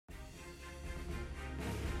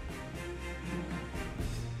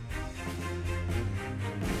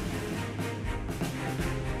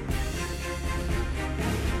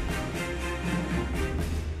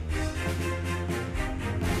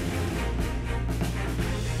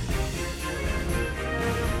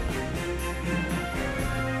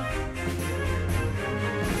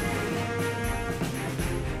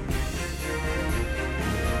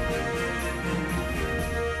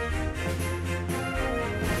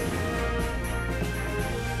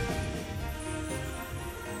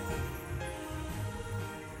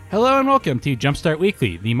Hello and welcome to Jumpstart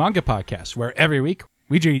Weekly, the manga podcast, where every week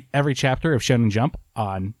we read every chapter of Shonen Jump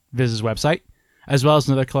on Viz's website, as well as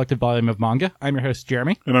another collected volume of manga. I'm your host,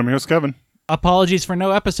 Jeremy. And I'm your host, Kevin. Apologies for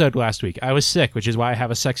no episode last week. I was sick, which is why I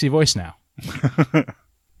have a sexy voice now.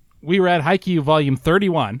 We read Haikyu Volume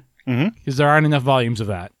 31, because there aren't enough volumes of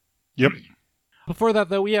that. Yep. Before that,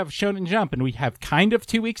 though, we have Shonen Jump, and we have kind of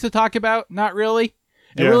 2 weeks to talk about. Not really.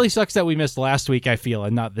 It really sucks that we missed last week, I feel,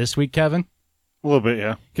 and not this week, Kevin. A little bit,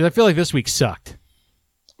 yeah. Because I feel like this week sucked.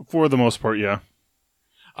 For the most part, yeah.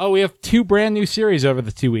 Oh, we have 2 brand new series over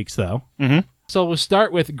the 2 weeks, though. So we'll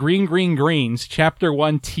start with Green Green Greens, Chapter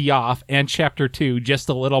 1, Tee Off, and Chapter 2, Just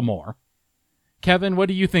a Little More. Kevin, what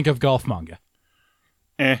do you think of golf manga?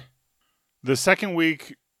 The second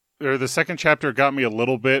week, or the second chapter got me a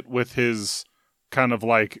little bit with his kind of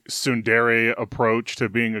like tsundere approach to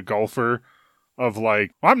being a golfer. Of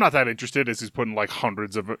like, well, I'm not that interested, as he's putting like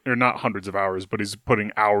not hundreds of hours, but he's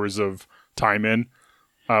putting hours of time in.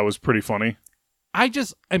 Was pretty funny. I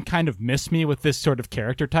just am kind of miss me with this sort of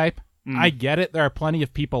character type. I get it. There are plenty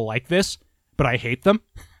of people like this, but I hate them.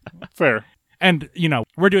 Fair. And, you know,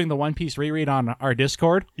 we're doing the One Piece reread on our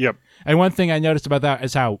Discord. Yep. And one thing I noticed about that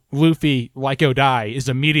is how Luffy, like Odai, is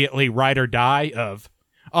immediately ride or die of,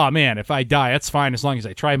 oh man, if I die, that's fine as long as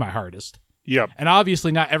I try my hardest. Yep. And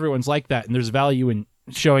obviously not everyone's like that, and there's value in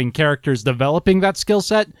showing characters developing that skill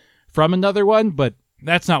set from another one, but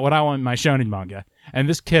that's not what I want in my shonen manga. And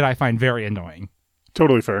this kid I find very annoying.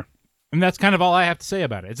 Totally fair. And that's kind of all I have to say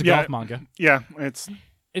about it. It's a golf manga. Yeah, it's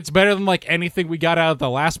better than like anything we got out of the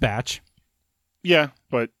last batch. Yeah,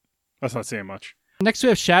 but that's not saying much. Next we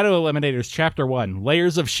have Shadow Eliminators Chapter 1,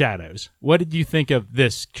 Layers of Shadows. What did you think of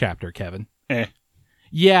this chapter, Kevin?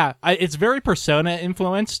 Yeah, it's very Persona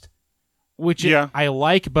influenced. Which I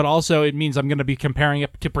like, but also it means I'm going to be comparing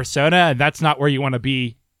it to Persona, and that's not where you want to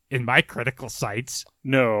be in my critical sights.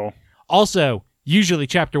 No. Also, usually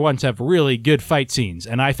Chapter 1s have really good fight scenes,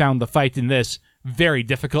 and I found the fight in this very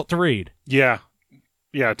difficult to read. Yeah.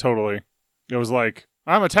 Yeah, totally. It was like,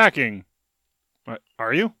 I'm attacking. What,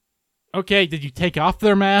 are you? Okay, did you take off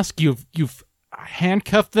their mask? You've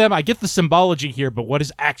handcuffed them? I get the symbology here, but what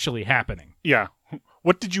is actually happening? Yeah.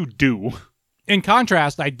 What did you do? In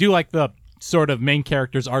contrast, I do like the sort of main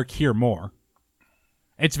character's arc here more.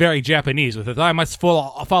 It's very Japanese with it. I must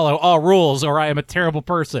follow all rules or I am a terrible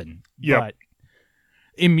person. Yep. But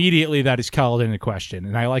immediately that is called into question,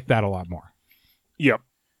 and I like that a lot more. Yep.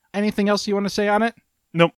 Anything else you want to say on it?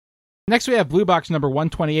 Nope. Next we have Blue Box number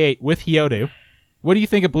 128 with Hyodo. What do you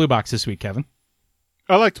think of Blue Box this week, Kevin?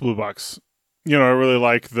 I liked Blue Box. You know, I really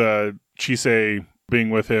like the Chisei being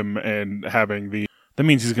with him and having that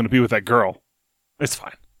means he's going to be with that girl. It's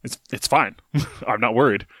fine. It's fine. I'm not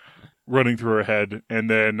worried. Running through her head, and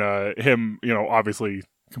then him, you know, obviously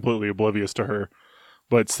completely oblivious to her,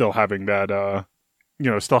 but still having that,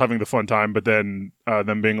 still having the fun time. But then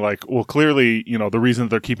them being like, well, clearly, you know, the reason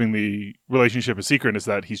they're keeping the relationship a secret is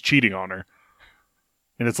that he's cheating on her,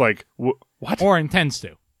 and it's like, what? Or intends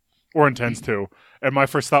to. And my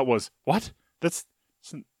first thought was, what? That's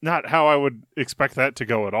not how I would expect that to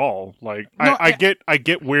go at all. Like, no, I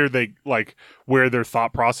get where where their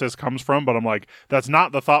thought process comes from, but I'm like, that's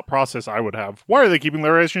not the thought process I would have. Why are they keeping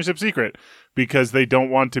their relationship secret? Because they don't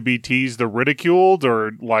want to be teased or ridiculed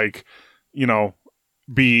or like, you know,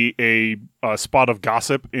 be a spot of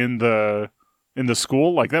gossip in the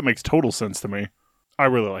school. Like, that makes total sense to me. I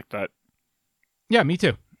really like that. Yeah, me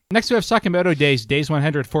too. Next we have Sakamoto Days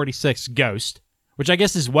 146 Ghost, which I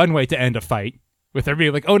guess is one way to end a fight. With her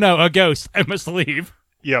being like, oh no, a ghost, I must leave.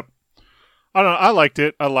 Yep. I don't know, I liked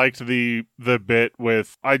it. I liked the bit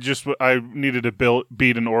with, I needed to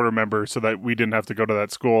beat an order member so that we didn't have to go to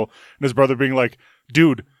that school. And his brother being like,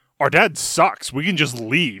 dude, our dad sucks. We can just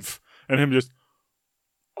leave. And him just,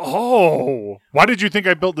 oh, why did you think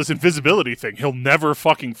I built this invisibility thing? He'll never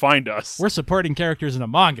fucking find us. We're supporting characters in a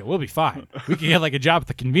manga. We'll be fine. We can get like a job at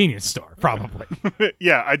the convenience store, probably.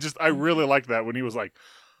 Yeah, I really liked that when he was like,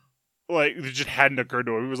 it just hadn't occurred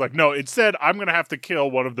to him. He was like, no, instead, I'm going to have to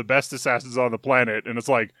kill one of the best assassins on the planet. And it's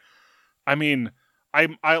like, I mean,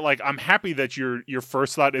 I'm happy that your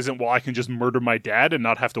first thought isn't, well, I can just murder my dad and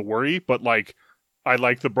not have to worry. But like, I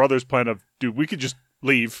like the brother's plan of, dude, we could just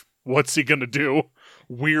leave. What's he going to do?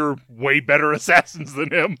 We're way better assassins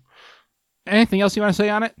than him. Anything else you want to say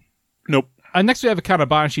on it? Nope. Next we have a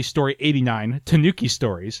Kanabashi story 89, Tanuki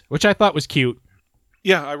Stories, which I thought was cute.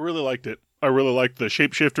 Yeah, I really liked it. I really liked the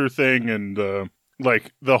shapeshifter thing and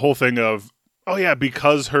the whole thing of, oh yeah,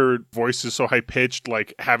 because her voice is so high pitched,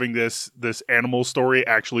 like having this animal story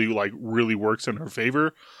actually like really works in her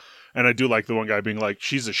favor. And I do like the one guy being like,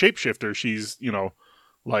 she's a shapeshifter. She's, you know,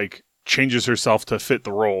 like changes herself to fit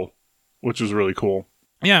the role, which was really cool.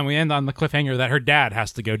 Yeah, and we end on the cliffhanger that her dad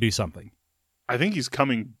has to go do something. I think he's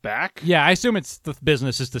coming back. Yeah, I assume it's the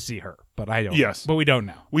business is to see her, but I don't. Yes, but we don't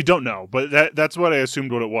know. We don't know, but that's what I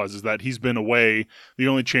assumed. What it was is that he's been away. The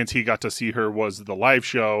only chance he got to see her was the live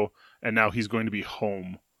show, and now he's going to be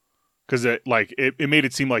home because it made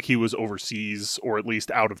it seem like he was overseas or at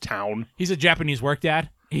least out of town. He's a Japanese work dad.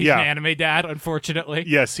 He's an anime dad, unfortunately.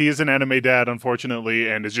 Yes, he is an anime dad, unfortunately,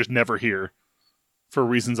 and is just never here for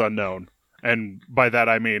reasons unknown. And by that,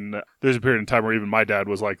 I mean, there's a period in time where even my dad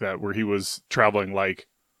was like that, where he was traveling like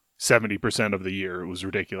 70% of the year. It was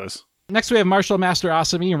ridiculous. Next, we have Martial Master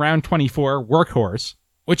Asami, round 24, Workhorse,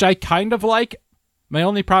 which I kind of like. My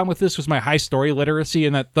only problem with this was my high story literacy,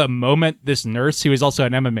 and that the moment this nurse, who is also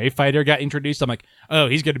an MMA fighter, got introduced, I'm like, oh,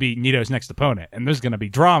 he's going to be Nito's next opponent, and there's going to be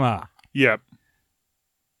drama. Yeah.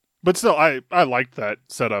 But still, I liked that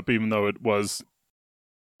setup, even though it was,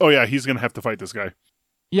 oh yeah, he's going to have to fight this guy.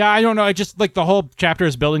 Yeah, I don't know. I just, like, the whole chapter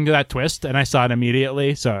is building to that twist, and I saw it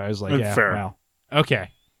immediately, so I was like, yeah, fair. Well, okay.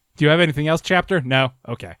 Do you have anything else, chapter? No?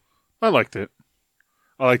 Okay. I liked it.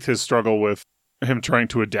 I liked his struggle with him trying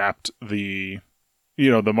to adapt the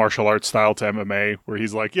martial arts style to MMA, where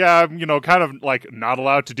he's like, yeah, I'm, kind of, like, not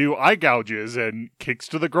allowed to do eye gouges and kicks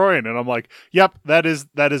to the groin, and I'm like, yep, that is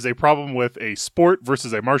a problem with a sport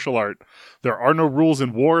versus a martial art. There are no rules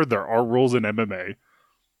in war, there are rules in MMA.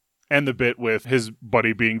 And the bit with his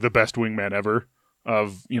buddy being the best wingman ever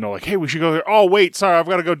of, like, hey, we should go here. Oh, wait, sorry, I've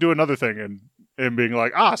got to go do another thing. And being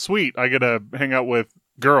like, sweet, I get to hang out with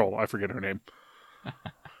girl. I forget her name.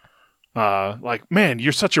 Like, man,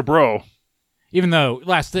 you're such a bro. Even though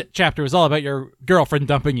last chapter was all about your girlfriend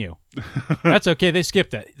dumping you. That's okay, they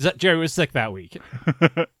skipped it. Jerry was sick that week.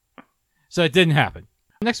 So it didn't happen.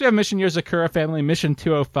 Next we have Mission Yozakura Family, Mission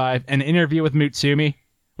 205, an interview with Mutsumi,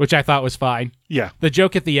 which I thought was fine. Yeah. The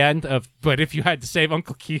joke at the end of, but if you had to save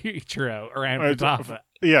Uncle Kiichiro around Futaba.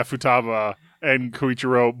 Yeah, Futaba and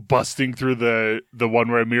Koichiro busting through the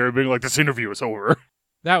one-way mirror being like, this interview is over.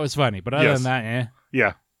 That was funny, but other than that,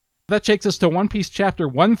 Yeah. That takes us to One Piece chapter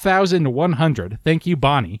 1100. Thank you,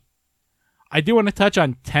 Bonnie. I do want to touch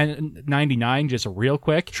on 1099 just real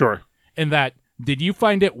quick. Sure. In that, did you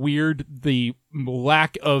find it weird, the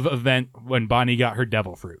lack of event when Bonnie got her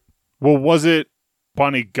devil fruit? Well, was it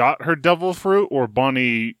Bonnie got her devil fruit, or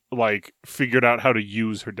Bonnie, like, figured out how to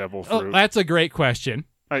use her devil fruit? Oh, that's a great question.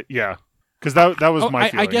 Yeah. Because that was my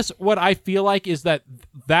feeling. I guess what I feel like is that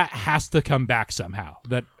has to come back somehow.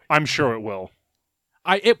 That I'm sure it will.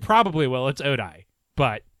 It probably will. It's Odai.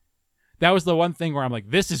 But that was the one thing where I'm like,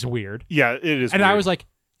 this is weird. Yeah, it is And weird. I was like,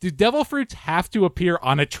 do devil fruits have to appear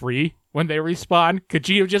on a tree when they respawn? Could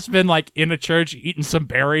she have just been, like, in a church eating some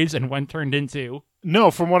berries and one turned into...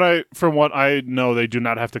 No, from what I know, they do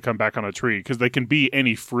not have to come back on a tree because they can be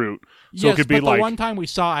any fruit. So yes, it could be but the one time we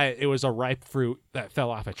saw it, it was a ripe fruit that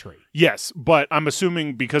fell off a tree. Yes, but I'm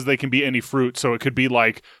assuming because they can be any fruit, so it could be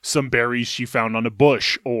like some berries she found on a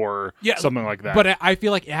bush or something like that. But I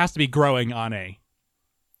feel like it has to be growing on a...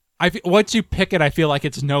 once you pick it, I feel like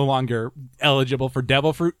it's no longer eligible for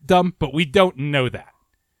devil fruit dump, but we don't know that.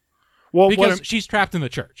 Well, because she's trapped in the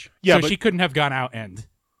church. Yeah, so she couldn't have gone out and...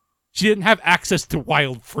 She didn't have access to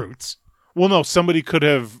wild fruits. Well, no, somebody could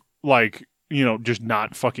have, like, just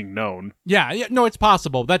not fucking known. Yeah, no, it's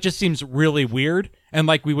possible. That just seems really weird. And,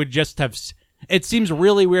 like, we would just have... It seems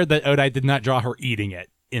really weird that Odai did not draw her eating it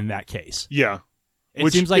in that case. Yeah. It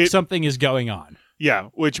seems like something is going on. Yeah,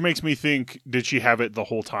 which makes me think, did she have it the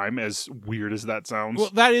whole time, as weird as that sounds?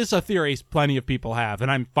 Well, that is a theory plenty of people have, and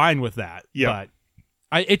I'm fine with that. Yeah.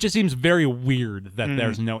 But it just seems very weird that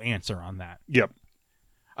there's no answer on that. Yep.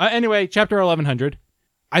 Anyway, chapter 1100.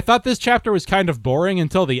 I thought this chapter was kind of boring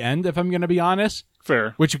until the end, if I'm going to be honest.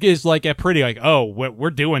 Fair. Which is like a pretty, like, oh, we're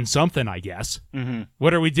doing something, I guess. Mm-hmm.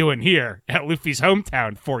 What are we doing here at Luffy's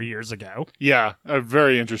hometown 4 years ago? Yeah, I'm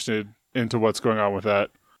very interested into what's going on with that.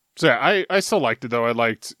 So yeah, I still liked it, though. I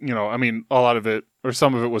liked, a lot of it, or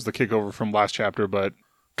some of it was the kickover from last chapter, but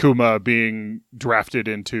Kuma being drafted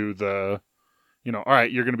into the... all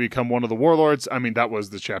right, you're going to become one of the warlords. I mean, that was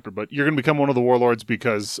the chapter, but you're going to become one of the warlords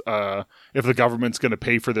because if the government's going to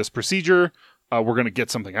pay for this procedure, we're going to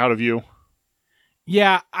get something out of you.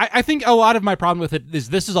 Yeah, I think a lot of my problem with it is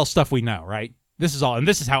this is all stuff we know, right? This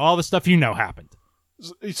is how all the stuff happened.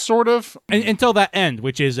 Sort of. Until that end,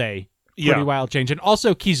 which is a pretty wild change. And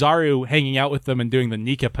also Kizaru hanging out with them and doing the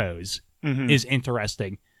Nika pose is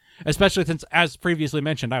interesting. Especially since, as previously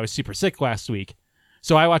mentioned, I was super sick last week.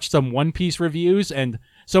 So I watched some One Piece reviews, and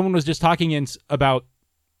someone was just talking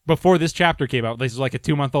before this chapter came out, this is like a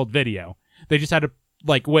 2-month-old video. They just had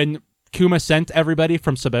when Kuma sent everybody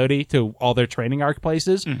from Sabaody to all their training arc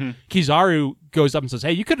places, Kizaru goes up and says,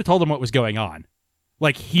 hey, you could have told him what was going on.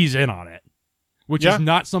 Like, he's in on it. Which is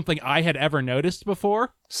not something I had ever noticed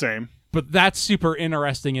before. Same. But that's super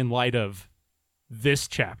interesting in light of this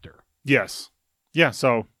chapter. Yes. Yeah,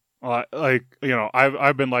 so,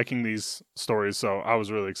 I've been liking these stories, so I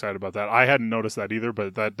was really excited about that. I hadn't noticed that either,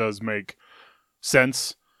 but that does make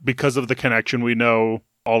sense because of the connection we know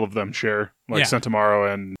all of them share, like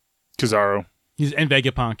Sentomaru and Kizaru. And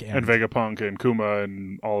Vegapunk. And Vegapunk and Kuma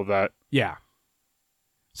and all of that. Yeah.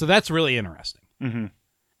 So that's really interesting. Mm-hmm.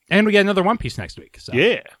 And we get another One Piece next week. So.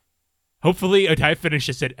 Yeah. Hopefully Otai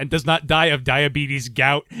finishes it and does not die of diabetes,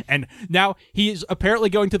 gout, and now he's apparently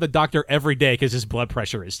going to the doctor every day because his blood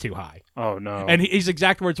pressure is too high. Oh, no. And his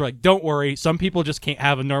exact words were like, don't worry, some people just can't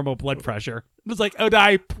have a normal blood pressure. It was like,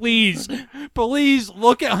 Otai, please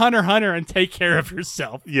look at Hunter x Hunter and take care of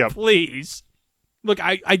yourself. Yep. Please. Look,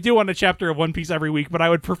 I do want a chapter of One Piece every week, but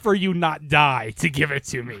I would prefer you not die to give it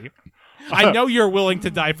to me. I know you're willing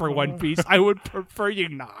to die for One Piece. I would prefer you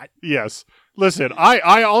not. Yes. Listen,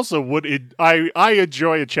 I also would. I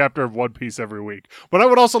enjoy a chapter of One Piece every week, but I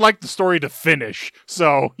would also like the story to finish.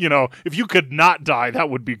 So, if you could not die,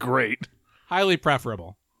 that would be great. Highly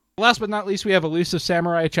preferable. Last but not least, we have Elusive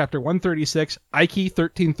Samurai, chapter 136, Aiki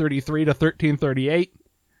 1333 to 1338,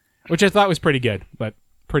 which I thought was pretty good, but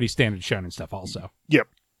pretty standard shonen stuff also. Yep.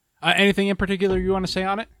 Anything in particular you want to say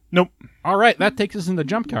on it? Nope. All right, that takes us into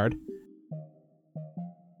Jump Card.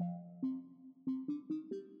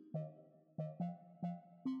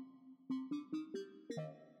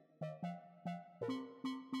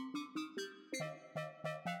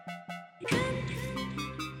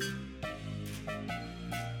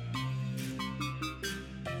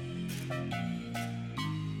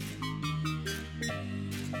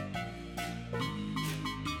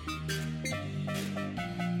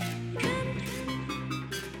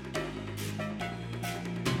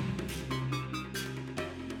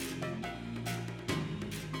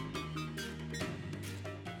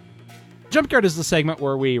 Jump Card is the segment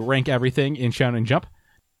where we rank everything in Shonen Jump.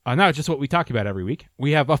 Not just what we talk about every week.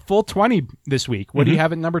 We have a full 20 this week. What do you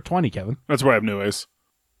have at number 20, Kevin? That's where I have New Ace.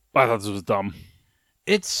 I thought this was dumb.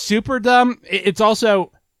 It's super dumb. It's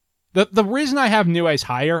also... The reason I have New Ace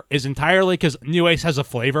higher is entirely because New Ace has a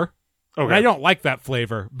flavor. Okay. And I don't like that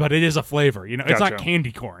flavor, but it is a flavor. It's not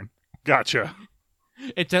candy corn. Gotcha.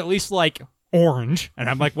 It's at least like orange. And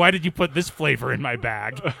I'm like, why did you put this flavor in my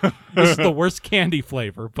bag? This is the worst candy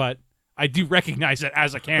flavor, but... I do recognize it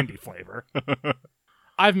as a candy flavor.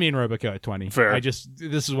 I've mean Roboco at 20. Fair. This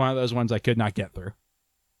is one of those ones I could not get through.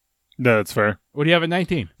 No, that's fair. What do you have at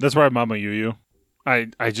 19? That's where I have Mama Yu. I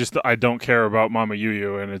don't care about Mama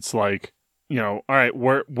Yu, and it's like, all right,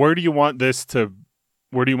 where do you want this to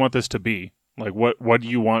be? Like, what do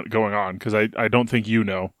you want going on? Because I don't think you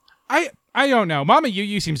know. I don't know. Mama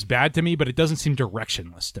Yu seems bad to me, but it doesn't seem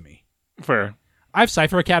directionless to me. Fair. I have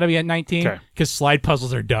Cypher Academy at 19 because slide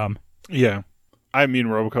puzzles are dumb. Yeah. I mean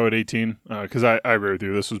Roboco at 18 because I agree with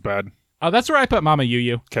you. This was bad. That's where I put Mama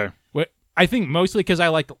Yu. Okay. I think mostly because I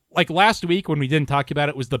like last week when we didn't talk about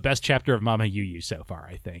it was the best chapter of Mama Yu so far,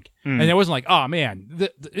 I think. And it wasn't like, oh man,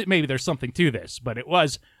 maybe there's something to this, but it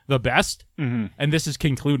was the best. Mm-hmm. And this is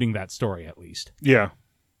concluding that story at least. Yeah.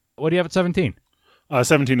 What do you have at 17?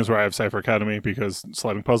 17 is where I have Cypher Academy because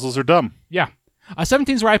sliding puzzles are dumb. Yeah.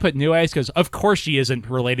 17 is where I put New Ace because, of course, she isn't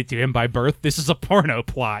related to him by birth. This is a porno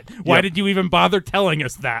plot. Why did you even bother telling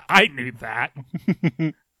us that? I knew that.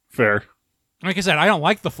 Fair. Like I said, I don't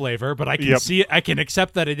like the flavor, but I can see it. I can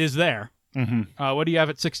accept that it is there. Mm-hmm. What do you have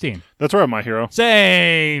at 16? That's where I'm My Hero.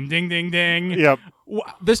 Same. Ding, ding, ding. Yep.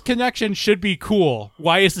 This connection should be cool.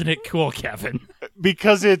 Why isn't it cool, Kevin?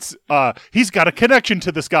 Because it's he's got a connection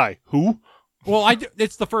to this guy. Who? Well,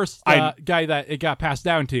 it's the first guy that it got passed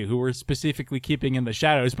down to, who we're specifically keeping in the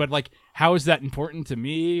shadows. But how is that important to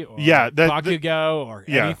me? Or Bakugo or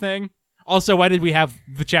anything? Also, why did we have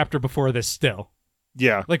the chapter before this still?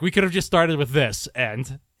 Yeah, we could have just started with this,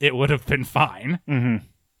 and it would have been fine. Mm-hmm.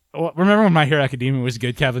 Well, remember when My Hero Academia was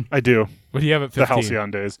good, Kevin? I do. What do you have at 15? The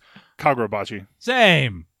Halcyon days. Kagurabachi.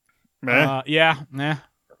 Same. Meh. Yeah. Nah.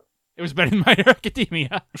 It was better than My Hero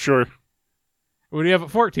Academia. Sure. What do you have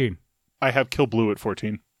at 14? I have Kill Blue at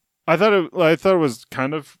 14. I thought it was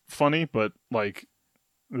kind of funny, but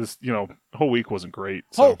this, whole week wasn't great.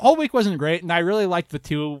 So. Whole week wasn't great, and I really liked the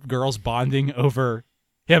two girls bonding over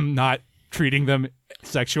him not treating them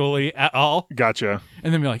sexually at all. Gotcha.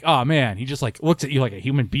 And then be like, oh man, he just looks at you like a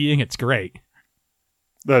human being. It's great.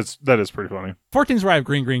 That is pretty funny. 14's where I have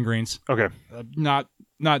greens. Okay. Not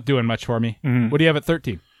doing much for me. Mm-hmm. What do you have at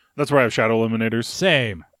 13? That's where I have Shadow Eliminators.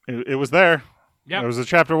 Same. It was there. Yeah. It was a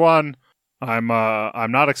chapter 1. I'm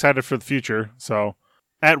not excited for the future. So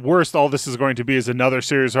at worst, all this is going to be is another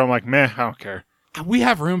series where I'm like, meh, I don't care. We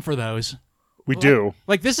have room for those. We do.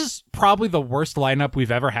 Like, this is probably the worst lineup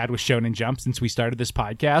we've ever had with Shonen Jump since we started this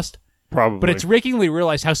podcast. Probably. But it's making me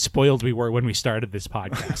realize how spoiled we were when we started this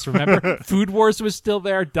podcast. Remember? Food Wars was still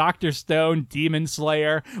there, Dr. Stone, Demon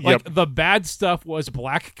Slayer. Like, the bad stuff was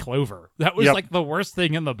Black Clover. That was, like, the worst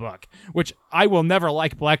thing in the book, which I will never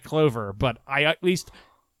like Black Clover, but I at least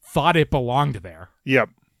thought it belonged there. Yep.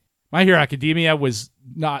 My Hero Academia was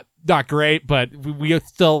not great, but we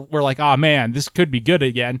still were like, oh, man, this could be good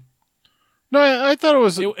again. No, I thought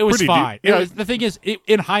it was fine. Yeah. The thing is,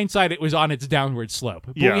 in hindsight, it was on its downward slope.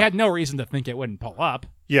 But we had no reason to think it wouldn't pull up.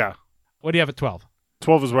 Yeah. What do you have at 12?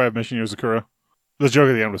 12 is where I have Mission Yozakura. The joke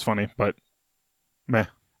at the end was funny, but meh.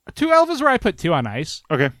 12 is where I put 2 on Ice.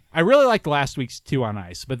 Okay. I really liked last week's 2 on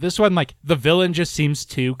Ice, but this one, like, the villain just seems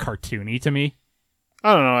too cartoony to me.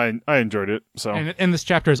 I don't know. I enjoyed it. So. And this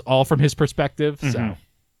chapter is all from his perspective. So,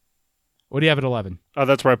 what do you have at 11?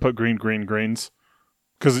 That's where I put Green Greens.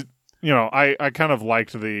 Because, you know, I kind of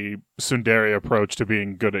liked the tsundere approach to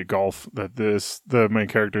being good at golf that the main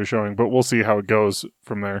character is showing, but we'll see how it goes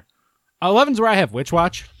from there. 11's where I have Witch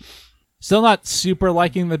Watch. Still not super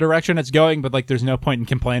liking the direction it's going, but like there's no point in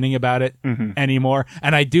complaining about it anymore.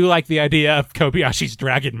 And I do like the idea of Kobayashi's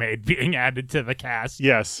Dragon Maid being added to the cast.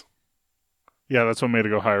 Yes. Yeah, that's what made it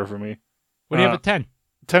go higher for me. What do you have at 10?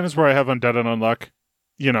 10 is where I have Undead and Unluck.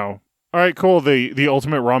 You know, all right, cool. The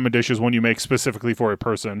ultimate ramen dish is one you make specifically for a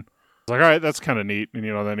person. It's like, all right, that's kind of neat. And,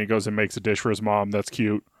 you know, then he goes and makes a dish for his mom. That's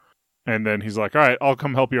cute. And then he's like, all right, I'll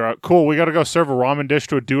come help you out. Cool, we got to go serve a ramen dish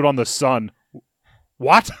to a dude on the sun.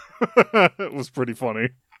 What? It was pretty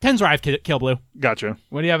funny. 10's where I have Kill Blue. Gotcha.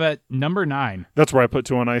 What do you have at number 9? That's where I put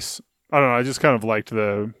 2 on Ice. I don't know. I just kind of liked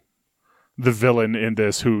the villain in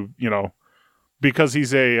this who, you know, because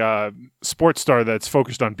he's a sports star that's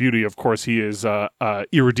focused on beauty, of course, he is a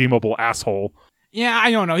irredeemable asshole. Yeah, I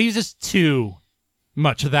don't know. He's just too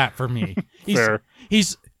much of that for me. Fair.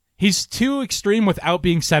 He's too extreme without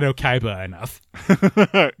being Seto Kaiba enough.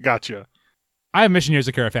 Gotcha. I have Mission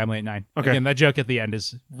Yozakura Family at 9. Okay. Again, that joke at the end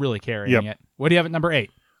is really carrying it. What do you have at number 8?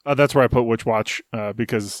 That's where I put Witch Watch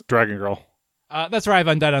because Dragon Girl. That's where I have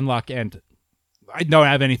Undead Unluck, and I don't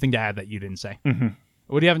have anything to add that you didn't say.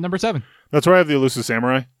 What do you have at number 7? That's where I have the Elusive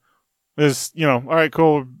Samurai. Is, you know, all right,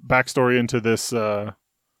 cool. Backstory into this, or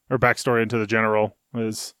backstory into the general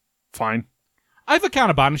is fine. I have a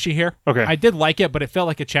Kanabanashi here. Okay. I did like it, but it felt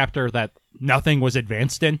like a chapter that nothing was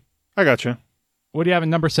advanced in. I gotcha. What do you have in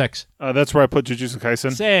number 6? That's where I put Jujutsu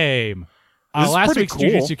Kaisen. Same. Last week's cool.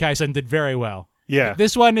 Jujutsu Kaisen did very well. Yeah.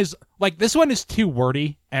 This one is too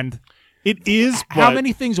wordy, and it is. How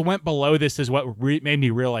many things went below this is what made me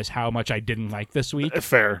realize how much I didn't like this week.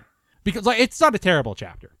 Fair. Because it's not a terrible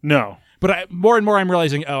chapter. No. But more and more I'm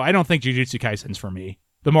realizing, I don't think Jujutsu Kaisen's for me.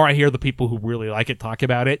 The more I hear the people who really like it talk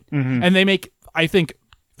about it, and they make, I think,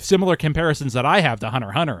 similar comparisons that I have to Hunter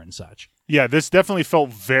x Hunter and such. Yeah, this definitely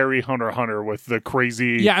felt very Hunter x Hunter with the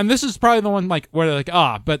crazy... Yeah, and this is probably the one like where they're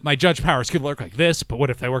like, but my judge powers could work like this, but what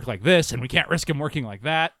if they work like this, and we can't risk them working like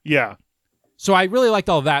that? Yeah. So I really liked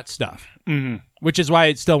all that stuff, which is why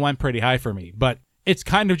it still went pretty high for me. But it's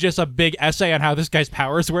kind of just a big essay on how this guy's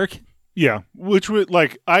powers work. Yeah, which would,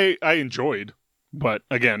 like, I enjoyed, but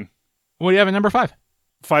again... What do you have at number 5?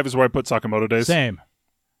 5 is where I put Sakamoto Days. Same.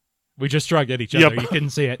 We just shrugged at each other. You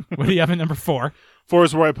couldn't see it. What do you have at number 4? 4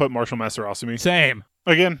 is where I put Martial Master Asumi. Same.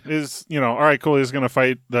 Again, is, you know, all right, cool, he's going to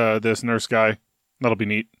fight this nurse guy. That'll be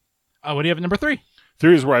neat. What do you have at number 3?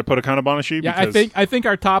 3 is where I put Akane Banashi. Yeah, because... I think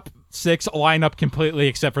our top 6 line up completely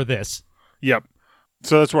except for this. Yep.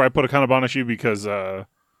 So that's where I put Akane Banashi because, I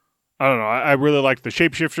don't know, I really like the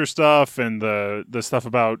shapeshifter stuff and the stuff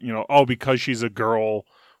about, you know, because she's a girl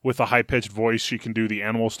with a high-pitched voice, she can do the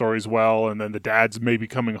animal stories well, and then the dad's maybe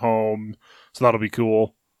coming home, so that'll be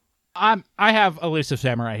cool. I have Elusive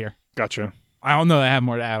Samurai here. Gotcha. I don't know that I have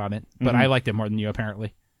more to add on it, but I liked it more than you,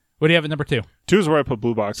 apparently. What do you have at number 2? 2 is where I put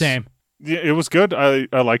Blue Box. Same. Yeah, it was good. I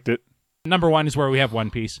liked it. Number 1 is where we have One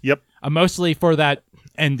Piece. Yep. Mostly for that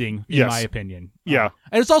ending, in my opinion. Yeah.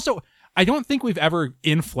 And it's also, I don't think we've ever,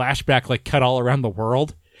 in flashback, like, cut all around the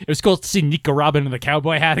world. It was cool to see Nico Robin in the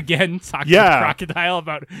cowboy hat again, talking to Crocodile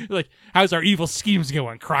about, like, how's our evil schemes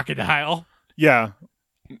going, Crocodile? Yeah.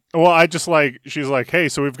 Well, I just like, she's like, hey,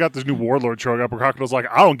 so we've got this new warlord showing up, and Crocodile's like,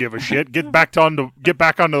 I don't give a shit. Get back on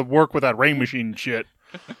to work with that rain machine shit.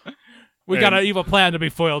 We got an evil plan to be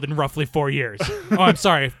foiled in roughly 4 years. I'm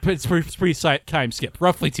sorry, it's pre-time skip.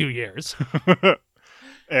 Roughly 2 years.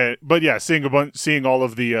 But yeah, seeing all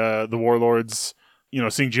of the warlords, you know,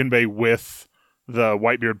 seeing Jinbei with the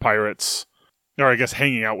Whitebeard pirates, Or I guess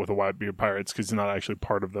hanging out with the Whitebeard pirates because he's not actually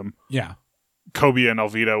part of them. Yeah. Kobe and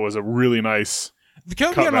Alvida was a really nice. The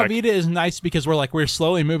Kobe and Alvida is nice because we're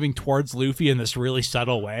slowly moving towards Luffy in this really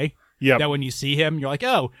subtle way. Yeah. That when you see him, you're like,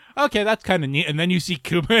 oh, okay, that's kind of neat. And then you see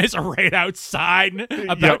Kuma is right outside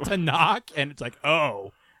about to knock, and it's like,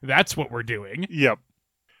 oh, that's what we're doing. Yep.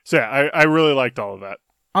 So yeah, I really liked all of that.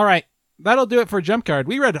 All right. That'll do it for Jump Card.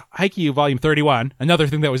 We read Haikyu Volume 31, another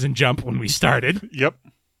thing that was in Jump when we started. Yep.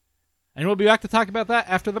 And we'll be back to talk about that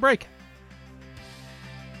after the break.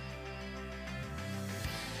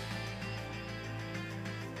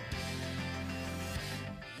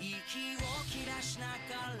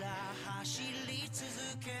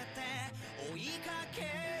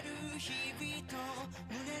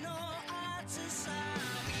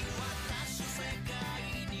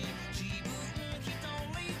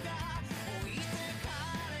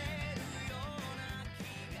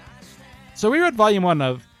 So we read Volume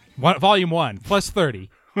 1 plus 30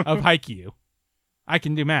 of Haikyu. I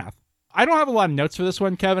can do math. I don't have a lot of notes for this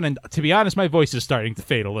one, Kevin, and to be honest, my voice is starting to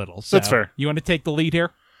fade a little. So that's fair. You want to take the lead here?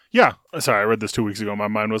 Yeah. Sorry, I read this 2 weeks ago. My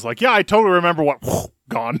mind was like, yeah, I totally remember what...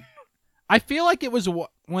 gone. I feel like it was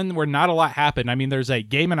when where not a lot happened. I mean, there's a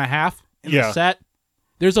game and a half in the set.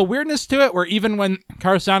 There's a weirdness to it where even when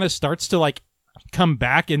Karasana starts to like come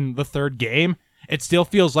back in the third game, it still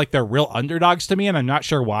feels like they're real underdogs to me, and I'm not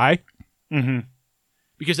sure why. Mm-hmm.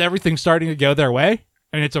 Because everything's starting to go their way,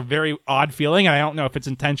 and it's a very odd feeling, and I don't know if it's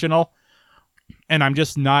intentional, and I'm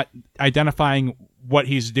just not identifying what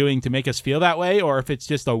he's doing to make us feel that way, or if it's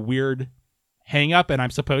just a weird hang-up, and I'm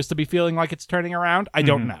supposed to be feeling like it's turning around. I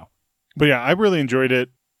don't know. But yeah, I really enjoyed it.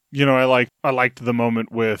 You know, I liked the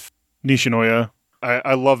moment with Nishinoya.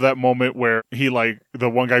 I love that moment where he, like, the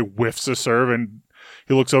one guy whiffs a serve, and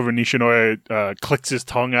he looks over, Nishinoya clicks his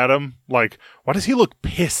tongue at him. Like, why does he look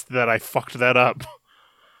pissed that I fucked that up?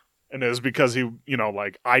 And it was because he, you know,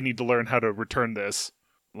 like, I need to learn how to return this.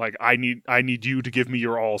 Like, I need you to give me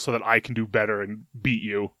your all so that I can do better and beat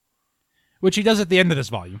you. Which he does at the end of this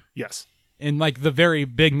volume. Yes. In, like, the very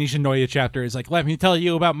big Nishinoya chapter is like, let me tell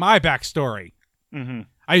you about my backstory. Mm-hmm.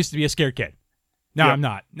 I used to be a scared kid. Now I'm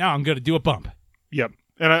not. Now I'm going to do a bump. Yep.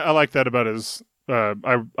 And I like that about his...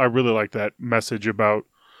 I really like that message about,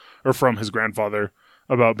 or from his grandfather,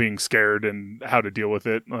 about being scared and how to deal with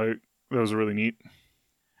it. Like, that was really neat.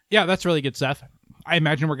 Yeah, that's really good stuff. I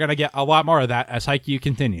imagine we're going to get a lot more of that as Haikyu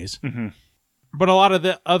continues. Mm-hmm. But a lot of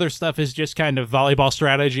the other stuff is just kind of volleyball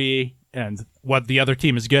strategy and what the other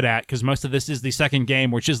team is good at, because most of this is the second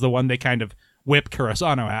game, which is the one they kind of whip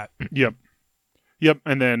Kurosano at. Yep.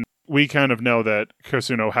 And then we kind of know that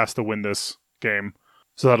Kusuno has to win this game,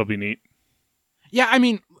 so that'll be neat. Yeah, I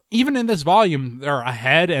mean, even in this volume, they're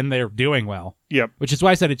ahead and they're doing well. Yep. Which is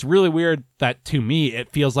why I said it's really weird that, to me,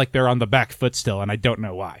 it feels like they're on the back foot still, and I don't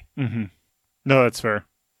know why. Mm-hmm. No, that's fair.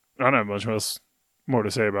 I don't have much else more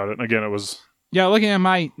to say about it. Again, it was... Yeah, looking at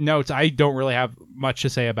my notes, I don't really have much to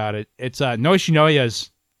say about it. It's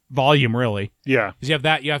Noishinoya's volume, really. Yeah. Because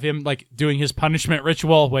you have him like doing his punishment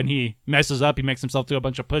ritual when he messes up. He makes himself do a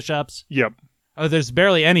bunch of push-ups. Yep. There's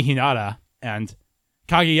barely any Hinata, and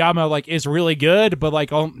Kageyama like is really good, but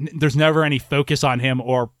like there's never any focus on him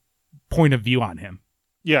or point of view on him.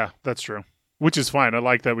 Yeah, that's true. Which is fine. I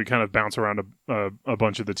like that we kind of bounce around a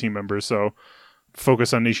bunch of the team members, so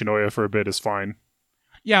focus on Nishinoya for a bit is fine.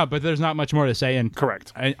 Yeah, but there's not much more to say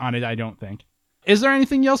Correct. On it, I don't think. Is there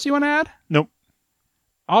anything else you want to add? Nope.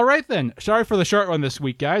 All right, then. Sorry for the short one this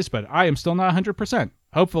week, guys, but I am still not 100%.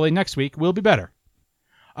 Hopefully next week will be better.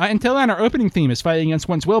 Until then, our opening theme is Fighting Against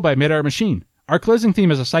One's Will by Mid-Air Machine. Our closing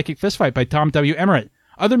theme is A Psychic Fistfight by Tom W. Emmerich.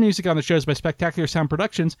 Other music on the show is by Spectacular Sound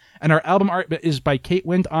Productions, and our album art is by Kate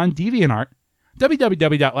Wind on DeviantArt.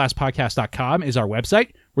 www.lastpodcast.com is our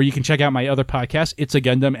website, where you can check out my other podcasts, It's a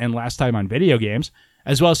Gundam and Last Time on Video Games,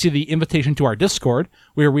 as well as see the invitation to our Discord,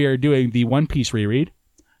 where we are doing the One Piece reread.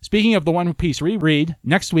 Speaking of the One Piece reread,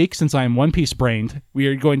 next week, since I am One Piece brained, we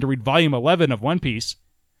are going to read Volume 11 of One Piece,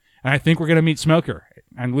 and I think we're going to meet Smoker.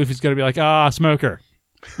 And Luffy's going to be like, Smoker.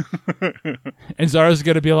 And Zara's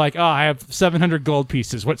going to be like, I have 700 gold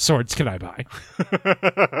pieces. What swords can I buy?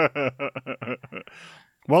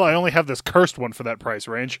 Well, I only have this cursed one for that price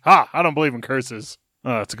range. I don't believe in curses.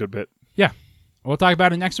 That's a good bit. Yeah. We'll talk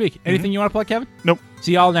about it next week. Anything you want to plug, Kevin? Nope.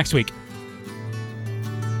 See y'all next week.